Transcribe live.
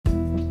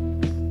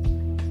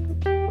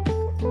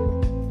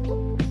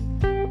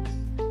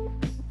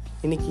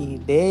இன்றைக்கி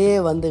டேயே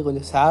வந்து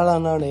கொஞ்சம்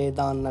சேடான டே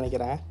தான்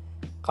நினைக்கிறேன்.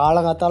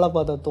 காலங்காத்தால்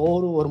பார்த்தா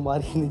தோறும் ஒரு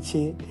மாதிரி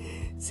இருந்துச்சு.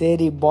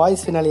 சரி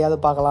பாய்ஸ் ஃபினாலியாவது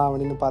பார்க்கலாம்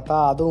அப்படின்னு பார்த்தா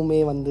அதுவுமே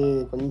வந்து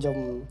கொஞ்சம்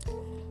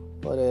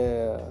ஒரு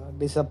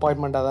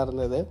டிஸப்பாயின்மெண்ட்டாக தான்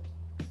இருந்தது.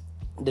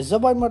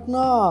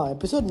 டிஸப்பாயின்மெண்ட்னா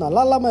எபிசோட்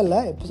நல்லா இல்லாமல் இல்லை,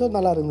 எபிசோட்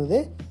நல்லா இருந்தது.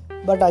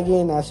 But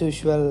again as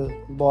usual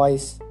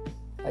boys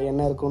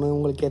என்ன இருக்குன்னு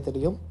உங்களுக்கே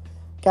தெரியும்,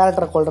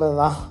 கேரக்டரை கொள்வது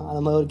தான். அந்த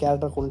மாதிரி ஒரு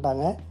கேரக்டரை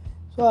கொண்டுட்டாங்க.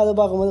 ஸோ அது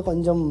பார்க்கும்போது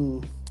கொஞ்சம்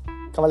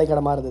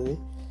கவலைக்கிடமாக இருந்தது.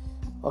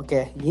 ஓகே,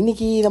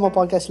 இன்றைக்கி நம்ம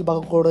பாட்காஸ்ட்டில்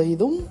பார்க்கக்கூடிய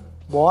இதுவும்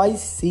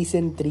பாய்ஸ்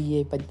சீசன் 3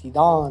 பற்றி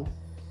தான்.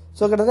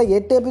 ஸோ கிட்டத்தட்ட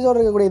 8 எபிசோட்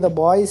இருக்கக்கூடிய இந்த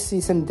பாய்ஸ்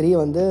சீசன் 3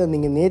 வந்து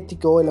நீங்கள்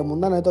நேத்திக்கோ இல்லை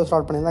முந்தா நேரத்தோ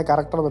ஸ்டார்ட் பண்ணியிருந்தால்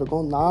கரெக்டாக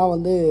இருக்கும். நான்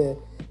வந்து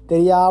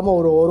தெரியாமல்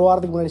ஒரு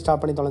வாரத்துக்கு முன்னாடி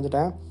ஸ்டார்ட் பண்ணி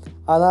தொலைஞ்சிட்டேன்.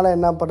 அதனால்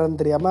என்ன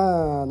பண்ணுறதுன்னு தெரியாமல்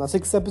நான்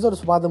 6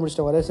 எபிசோட்ஸ் பார்த்து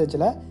முடிச்சிட்டேன் ஒரே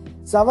ஸ்டேஜில்.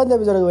 7th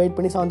எபிசோடுக்கு வெயிட்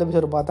பண்ணி 7th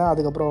எபிசோடு பார்த்தேன்.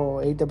 அதுக்கப்புறம்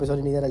 8th எபிசோடு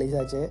இன்றைக்கி தான் ரிலீஸ்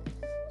ஆச்சு.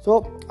 ஸோ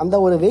அந்த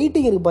ஒரு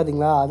வெயிட்டிங் இருக்குது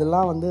பார்த்தீங்களா,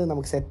 அதெல்லாம் வந்து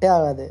நமக்கு செட்டே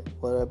ஆகாது.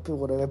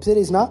 ஒரு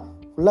வெப்சீரிஸ்னால்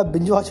ஃபுல்லாக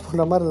பிஞ்சு வாட்ச்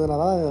பண்ணுற மாதிரி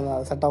இருந்ததுனால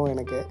தான் செட் ஆகும்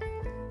எனக்கு.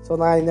 ஸோ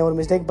நான் இந்த ஒரு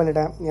மிஸ்டேக்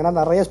பண்ணிட்டேன். ஏன்னா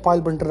நிறைய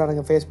ஸ்பாயில்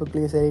பண்ணிட்டுருக்காங்க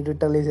ஃபேஸ்புக்லேயும் சரி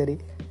ட்விட்டர்லேயும்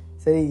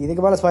சரி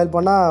இதுக்கு மேலே ஸ்பாயில்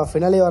பண்ணால்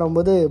ஃபினாலே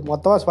வரும்போது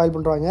மொத்தமாக ஸ்பாயில்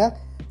பண்ணுறாங்க.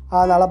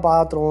 அதனால்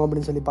பார்த்துருவோம்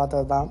அப்படின்னு சொல்லி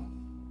பார்த்தது தான்.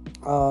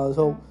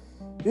 ஸோ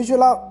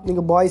யூஸ்வலாக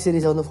நீங்கள் பாய்ஸ்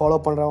சீரிஸை வந்து ஃபாலோ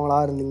பண்ணுறவங்களா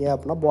இருந்தீங்க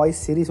அப்படின்னா,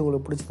 பாய்ஸ் சீரிஸ்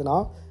உங்களுக்கு பிடிச்சதுன்னா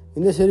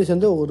இந்த சீரிஸ்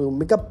வந்து ஒரு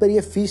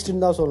மிகப்பெரிய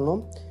ஃபீஸ்ட்டுன்னு தான்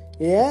சொல்லணும்.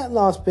 ஏன்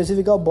நான்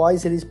ஸ்பெசிஃபிக்காக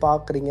பாய்ஸ் சீரிஸ்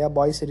பார்க்குறீங்க,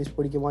 பாய்ஸ் சீரிஸ்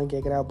பிடிக்குமான்னு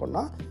கேட்குறேன்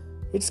அப்படின்னா,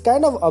 இட்ஸ்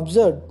கைண்ட் ஆஃப்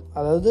அப்சர்ட்.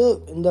 அதாவது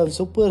இந்த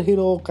super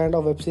hero kind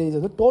of web series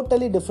வந்து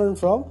totally different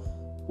from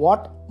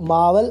what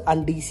Marvel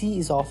and DC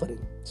is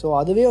offering. So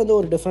அதுவே வந்து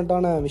ஒரு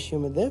டிஃப்ரெண்ட்டான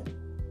விஷயம் இது.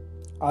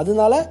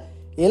 அதனால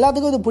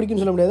எல்லாத்துக்கும் இது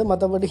பிடிக்கும்னு சொல்ல முடியாது.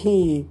 மற்றபடி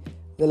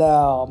இதில்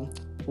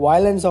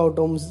வயலன்ஸ்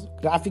ஆகட்டும்,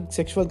 கிராஃபிக்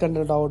செக்ஷுவல்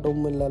கண்டென்ட்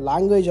ஆகட்டும், இல்லை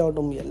லாங்குவேஜ்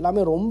ஆகட்டும்,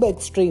 எல்லாமே ரொம்ப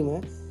எக்ஸ்ட்ரீமு.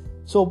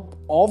 ஸோ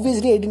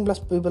ஆப்வியஸ்லி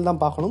 18+ பீப்புள்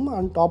தான் பார்க்கணும்.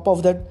 அண்ட் டாப்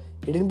ஆஃப் தட்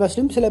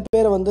 18+லையும் சில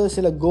பேர் வந்து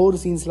சில கோர்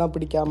சீன்ஸ்லாம்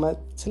பிடிக்காமல்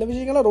சில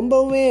விஷயங்கள்லாம்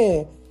ரொம்பவுமே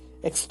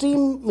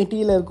எக்ஸ்ட்ரீம்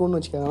மெட்டீரியல் இருக்கும்னு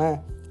வச்சுக்கோங்களேன்.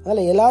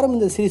 அதனால் எல்லோரும்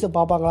இந்த சீரீஸை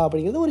பார்ப்பாங்களா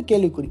அப்படிங்கிறது ஒரு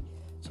கேள்விக்குறி.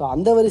 ஸோ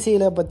அந்த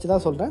வரிசையில் பற்றி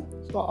தான் சொல்கிறேன்.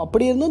 ஸோ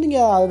அப்படி இருந்தும்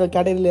நீங்கள் அதோட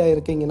கேட்டகரியில்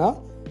இருக்கீங்கன்னா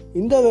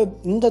இந்த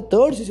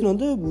 3rd சீசன்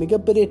வந்து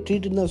மிகப்பெரிய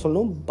ட்ரீட்டுன்னு தான்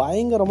சொல்லணும்.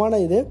 பயங்கரமான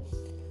இது.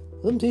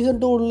 அதுவும்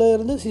சீசன் 2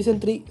 இருந்து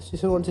சீசன் 3,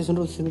 சீசன் 1, சீசன்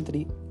 2, சீசன்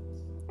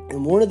 3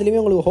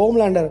 மூணுத்துலேயுமே உங்களுக்கு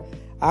ஹோம்லேண்டர்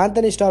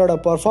ஆந்தனி ஸ்டாரோட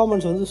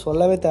பர்ஃபார்மன்ஸ் வந்து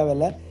சொல்லவே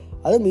தேவையில்லை.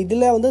 அதுவும்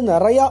இதில் வந்து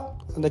நிறையா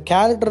அந்த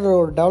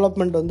கேரக்டரோட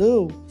டெவலப்மெண்ட் வந்து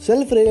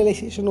செல்ஃப்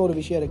ரியலைசேஷன் ஒரு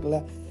விஷயம் இருக்குல்ல,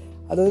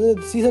 அது வந்து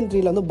சீசன்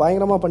 3 வந்து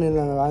பயங்கரமாக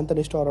பண்ணியிருந்தாங்க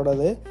ஆந்தனி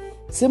ஸ்டாரோடது.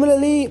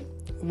 சிமிலர்லி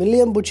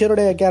வில்லியம்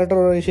புச்சரோடைய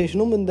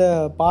கேரக்டரைசேஷனும் இந்த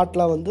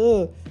பாட்டில் வந்து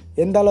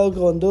எந்த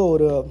அளவுக்கு வந்து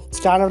ஒரு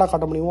ஸ்டாண்டர்டாக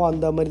காட்ட முடியுமோ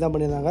அந்த மாதிரி தான்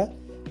பண்ணியிருந்தாங்க.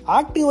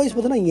 ஆக்டிங் வைஸ்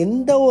பார்த்தீங்கன்னா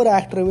எந்த ஒரு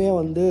ஆக்டருமே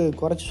வந்து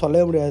குறைச்சி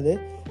சொல்லவே முடியாது.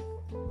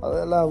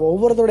 அதில்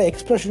ஒவ்வொருத்தரோட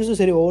எக்ஸ்ப்ரெஷன்ஸும்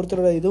சரி,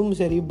 ஒவ்வொருத்தரோட இதுவும்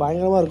சரி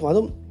பயங்கரமாக இருக்கும்.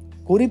 அதுவும்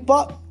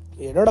குறிப்பாக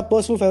என்னோடய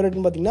பர்சனல்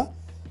ஃபேவரட்னு பார்த்திங்கன்னா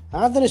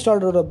ஆந்தனி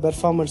ஸ்டாரோட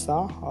பெர்ஃபார்மன்ஸ்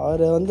தான்.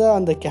 அவர் வந்து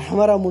அந்த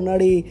கேமரா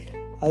முன்னாடி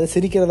அது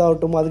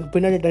சிரிக்கிறதாகட்டும், அதுக்கு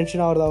பின்னாடி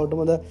டென்ஷன்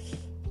ஆகிறதாகட்டும்,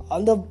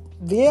 அந்த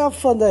வே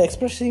ஆஃப் அந்த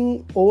எக்ஸ்ப்ரெஷிங்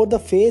ஓவர் த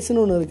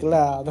ஃபேஸ்ன்னு ஒன்று இருக்குல்ல,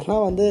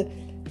 அதெல்லாம் வந்து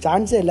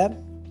சான்ஸே இல்லை.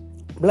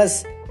 ப்ளஸ்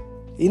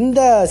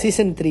இந்த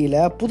சீசன் 3ல்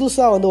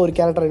புதுசாக வந்து ஒரு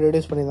கேரக்டர்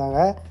இன்ட்ரடியூஸ் பண்ணியிருந்தாங்க.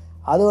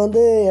 அது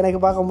வந்து எனக்கு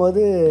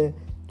பார்க்கும்போது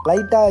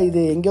லைட்டாக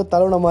இது எங்கேயோ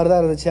தழுவின மாதிரி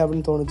தான் இருந்துச்சு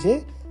அப்படின்னு தோணுச்சு.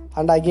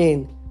 அண்ட்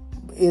அகெயின்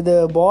இது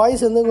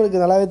பாய்ஸ் வந்து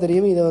உங்களுக்கு நல்லாவே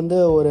தெரியும். இது வந்து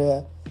ஒரு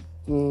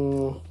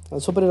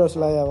சூப்பர்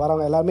ஹீரோஸில்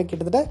வரவங்க எல்லாருமே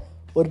கிட்டத்தட்ட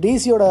ஒரு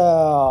டிசியோட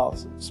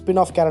ஸ்பின்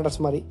ஆஃப்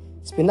கேரக்டர்ஸ் மாதிரி.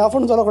 ஸ்பின்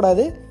ஆஃப்னு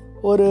சொல்லக்கூடாது,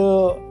 ஒரு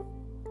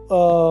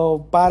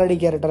பாரடி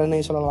கேரக்டர்னே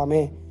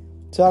சொல்லலாமே.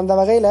 ஸோ அந்த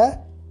வகையில்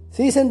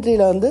சீசன்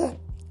 3ல் வந்து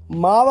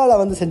மாவாலை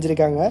வந்து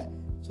செஞ்சுருக்காங்க.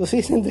 So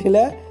season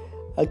 3ல்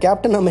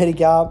captain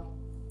America,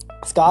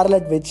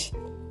 scarlet which,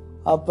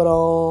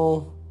 அப்புறம்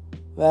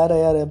வேறு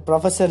யார்,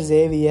 ப்ரொஃபஸர்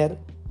ஜேவியர்,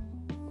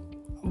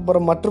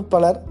 அப்புறம் மற்றும்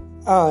பலர்,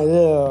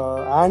 இது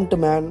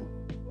ஆண்ட்மேன்.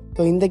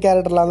 ஸோ இந்த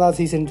கேரக்டர்லாம் தான்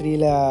சீசன்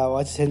 3ல்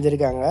வச்சு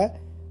செஞ்சுருக்காங்க.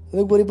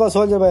 இது குறிப்பாக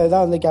சோல்ஜர் பாய்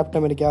தான் வந்து கேப்டன்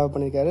அமெரிக்காவை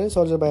பண்ணியிருக்காரு.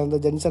 சோல்ஜர் பாய் வந்து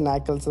ஜென்சன்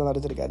ஆக்கல்ஸ் தான்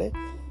நடிச்சிருக்காரு.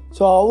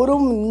 ஸோ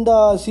அவரும் இந்த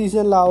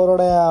சீசனில்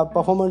அவரோட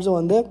பர்ஃபார்மன்ஸும்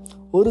வந்து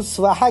ஒரு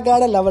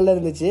ஸ்வாகான லெவலில்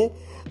இருந்துச்சு.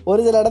 ஒரு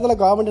சில இடத்துல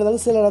காமெடி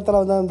இருந்தாலும் சில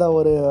இடத்துல வந்து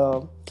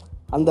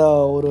அந்த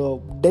ஒரு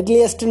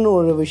டெட்லியஸ்ட்னு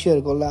ஒரு விஷயம்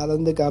இருக்கும்ல, அதை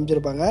வந்து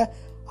காமிச்சிருப்பாங்க.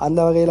 அந்த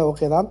வகையில்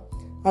ஓகே தான்.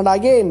 அண்ட்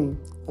அகெயின்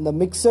அந்த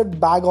மிக்சட்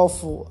பேக்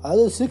ஆஃப்,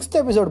 அதாவது 6th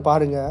எபிசோடு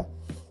பாருங்கள்.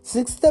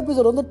 6th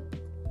எபிசோடு வந்து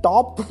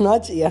டாப்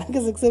நாச். எனக்கு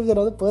 6th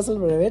எபிசோட் வந்து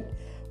personal favourite.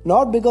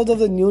 Not because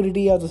of the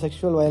nudity of the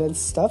sexual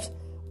violence stubs,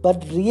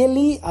 but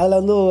really அதில்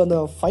வந்து அந்த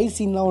ஃபைட்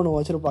சீன்லாம் ஒன்று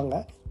வச்சுருப்பாங்க.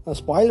 நான்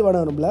ஸ்பாயில் பண்ண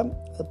விரும்பல,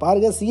 அது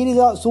பாருங்கள்.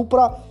 சீரியஸாக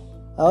சூப்பராக.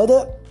 அதாவது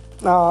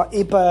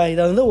இப்போ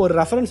இதை வந்து ஒரு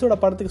ரெஃபரன்ஸோட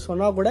படத்துக்கு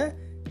சொன்னால் கூட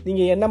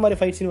நீங்கள் என்ன மாதிரி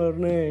ஃபைட் சீன்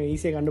வரும்னு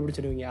ஈஸியாக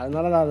கண்டுபிடிச்சிடுவீங்க.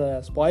 அதனால நான் அதை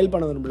ஸ்பாயில்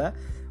பண்ண விரும்பல.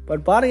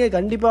 பட் பாருங்கள்,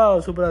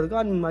 கண்டிப்பாக சூப்பராக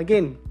இருக்கும். அண்ட்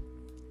அகெயின்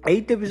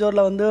 8th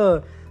எபிசோடில் வந்து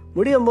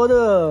முடியும் போது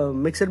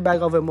mixed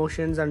bag of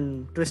emotions and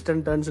twist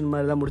and turns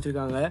மாதிரி தான்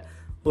முடிச்சிருக்காங்க.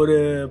 ஒரு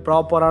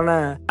ப்ராப்பரான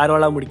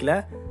ஆர்வலாக முடிக்கல.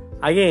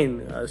 அகெயின்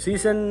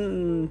சீசன்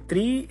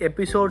 3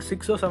 எபிசோட்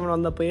 6 or 7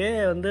 வந்தப்போயே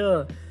வந்து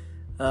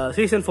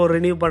சீசன் 4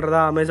 ரினியூ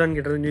பண்ணுறதா அமேசான்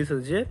கிட்ட நியூஸ்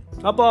வந்துச்சு.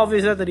 அப்போ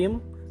ஆஃபீஸாக தெரியும்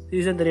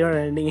சீசன்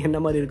 3 நீங்கள் என்ன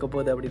மாதிரி இருக்க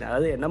போகுது அப்படின்னு.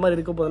 அதாவது என்ன மாதிரி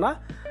இருக்க போகுதுன்னா,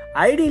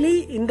 ஐடியலி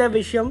இந்த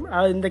விஷயம்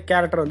இந்த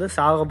கேரக்டர் வந்து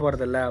சாக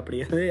போகிறதில்ல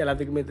அப்படிங்கிறது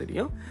எல்லாத்துக்குமே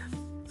தெரியும்.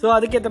 ஸோ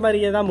அதுக்கேற்ற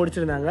மாதிரியே தான்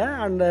முடிச்சிருந்தாங்க.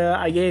 And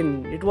again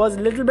it was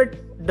little bit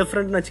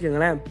டிஃப்ரெண்ட்னு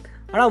வச்சுக்கோங்களேன்.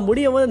 ஆனால்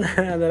முடியும் போது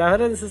அந்த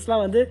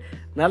ரெஃபரன்சஸ்லாம் வந்து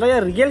நிறைய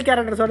ரியல்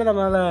கேரக்டர்ஸோடு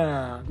நம்மளால்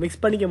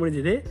மிக்ஸ் பண்ணிக்க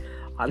முடிஞ்சுது.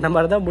 அந்த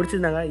மாதிரி தான்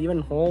முடிச்சிருந்தாங்க.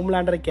 ஈவன்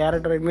ஹோம்லேண்டர்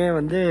கேரக்டருமே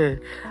வந்து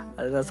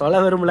அது நான் சொல்ல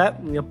விரும்பல,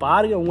 நீங்கள்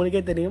பாருங்கள்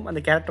உங்களுக்கே தெரியும் அந்த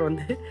கேரக்டர்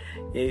வந்து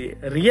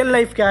ரியல்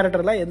லைஃப்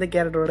கேரக்டர்லாம் எந்த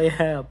கேரக்டரோடைய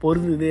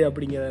பொருந்துது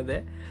அப்படிங்கிறது.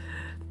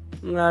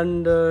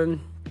 அண்டு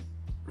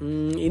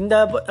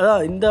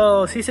இந்த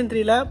சீசன்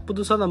 3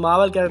 புதுசாக அந்த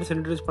மாவல் கேரக்டர்ஸ்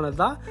இன்ட்ரடியூஸ் பண்ணது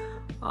தான்.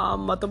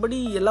 மற்றபடி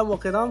எல்லாம்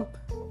ஓகே தான்.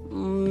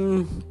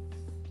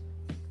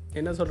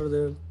 என்ன சொல்கிறது,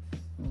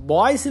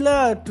 பாய்ஸில்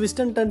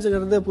ட்விஸ்ட் அண்ட்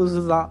டர்ன்ஸுங்கிறது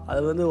புதுசு தான்.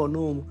 அது வந்து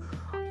ஒன்றும்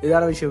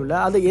இதான விஷயம் இல்லை.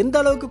 அது எந்த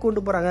அளவுக்கு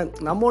கொண்டு போகிறாங்க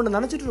நம்ம ஒன்று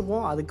நினச்சிட்டு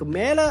இருப்போம், அதுக்கு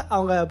மேலே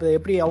அவங்க இப்போ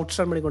எப்படி அவுட்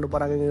ஸ்டாண்ட் பண்ணி கொண்டு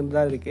போகிறாங்கிறது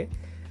தான் இருக்குது.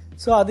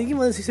 ஸோ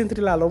அதையும் வந்து சீசன்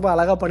 3 ரொம்ப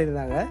அழகாக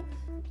பண்ணியிருந்தாங்க.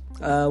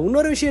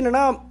 இன்னொரு விஷயம்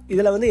என்னென்னா,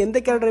 இதில் வந்து எந்த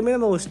கேரக்டருமே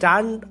நம்ம ஒரு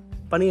ஸ்டாண்ட்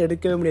பண்ணி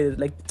எடுக்கவே முடியாது.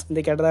 லைக் இந்த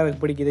கேரக்டர் தான்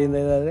எனக்கு பிடிக்குது இந்த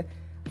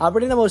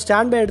அப்படின்னு நம்ம ஒரு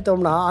ஸ்டாண்ட் பை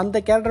எடுத்தோம்னா அந்த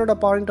கேரக்டரோட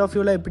பாயிண்ட் ஆஃப்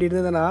வியூவில் எப்படி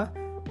இருந்ததுன்னா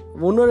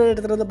இன்னொரு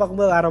இடத்துல வந்து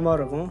பார்க்கும்போது வேற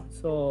மாதிரி இருக்கும்.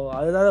 ஸோ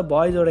அதுதான்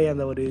பாய்ஸோடைய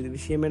அந்த ஒரு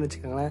விஷயமேனு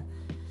வச்சுக்கோங்களேன்.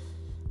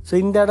 ஸோ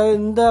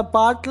இந்த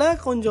பாட்டில்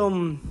கொஞ்சம்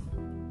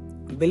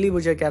பெல்லி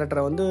பூஜா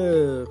கேரக்டரை வந்து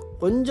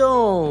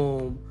கொஞ்சம்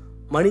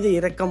மனித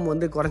இரக்கம்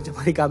வந்து குறைஞ்ச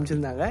மாதிரி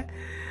காமிச்சிருந்தாங்க.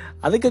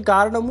 அதுக்கு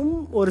காரணமும்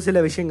ஒரு சில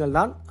விஷயங்கள்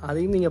தான்.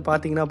 அதையும் நீங்கள்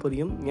பார்த்தீங்கன்னா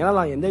புரியும். ஏன்னா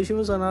நான் எந்த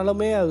விஷயமும்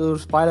சொன்னாலுமே அது ஒரு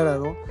ஸ்பாய்லர்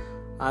ஆகும்,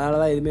 அதனால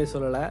தான் எதுவுமே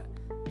சொல்லலை.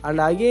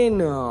 அண்ட்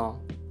அகெயின்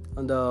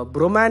அந்த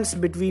bromance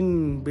between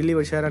Billy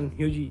Butcher and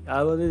Hughie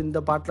அது வந்து இந்த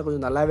பாட்டில்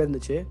கொஞ்சம் நல்லாவே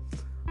இருந்துச்சு.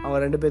 அவங்க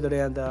 2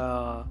 பேர்த்துடைய அந்த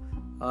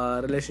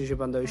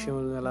ரிலேஷன்ஷிப் அந்த விஷயம்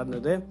வந்து நல்லா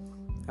இருந்தது.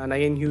 And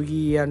again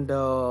Hughie and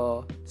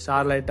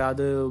starlight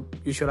அது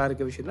யூஸ்வலாக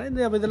இருக்க விஷயம் தான்.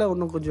 இந்த இதில்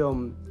இன்னும் கொஞ்சம்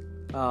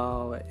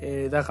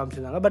இதாக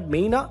காமிச்சிருந்தாங்க. பட்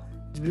மெயினாக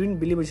between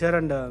Billy Butcher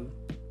and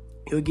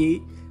Hughie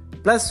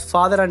plus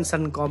father and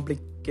son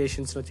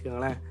காம்ப்ளிகேஷன்ஸ்னு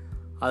வச்சுக்கோங்களேன்.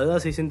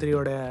 அதுதான் சீசன்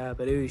 3யோட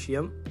பெரிய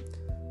விஷயம்.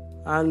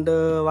 அண்டு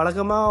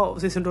வழக்கமாக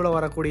சீசன் 2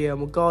 வரக்கூடிய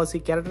முக்கால்வாசி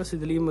கேரக்டர்ஸ்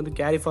இதுலேயும் வந்து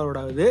கேரி ஃபார்வர்ட்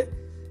ஆகுது.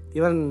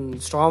 ஈவன்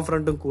ஸ்ட்ராங்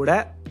ஃப்ரண்ட்டும் கூட.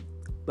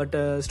 பட்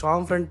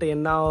ஸ்ட்ராங் ஃப்ரண்ட்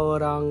என்ன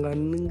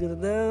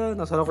ஆகுறாங்கன்னுங்கிறத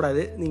நான்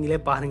சொல்லக்கூடாது, நீங்களே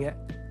பாருங்கள்,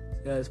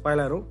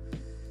 ஸ்பாயிலரும்.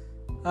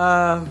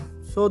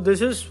 So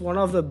this is one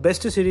of the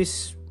best series,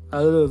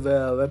 அதாவது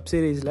வெப்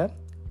சீரீஸில்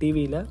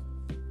டிவியில்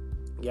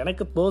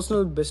எனக்கு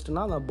பர்சனல்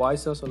பெஸ்ட்னா நான்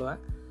பாய்ஸ் தான்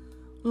சொல்லுவேன்.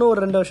 இன்னும்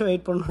ஒரு 2 வருஷம்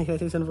வெயிட்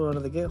பண்ணணும் சீசன் 4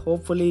 வரதுக்கு.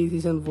 ஹோப்ஃபுல்லி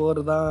சீசன்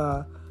 4 தான்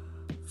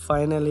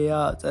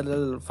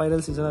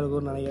ஃபைனல் சீசனாக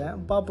இருக்கும்னு நினைக்கிறேன்.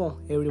 பார்ப்போம்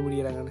எப்படி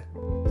முடிக்கிறாங்கன்னு.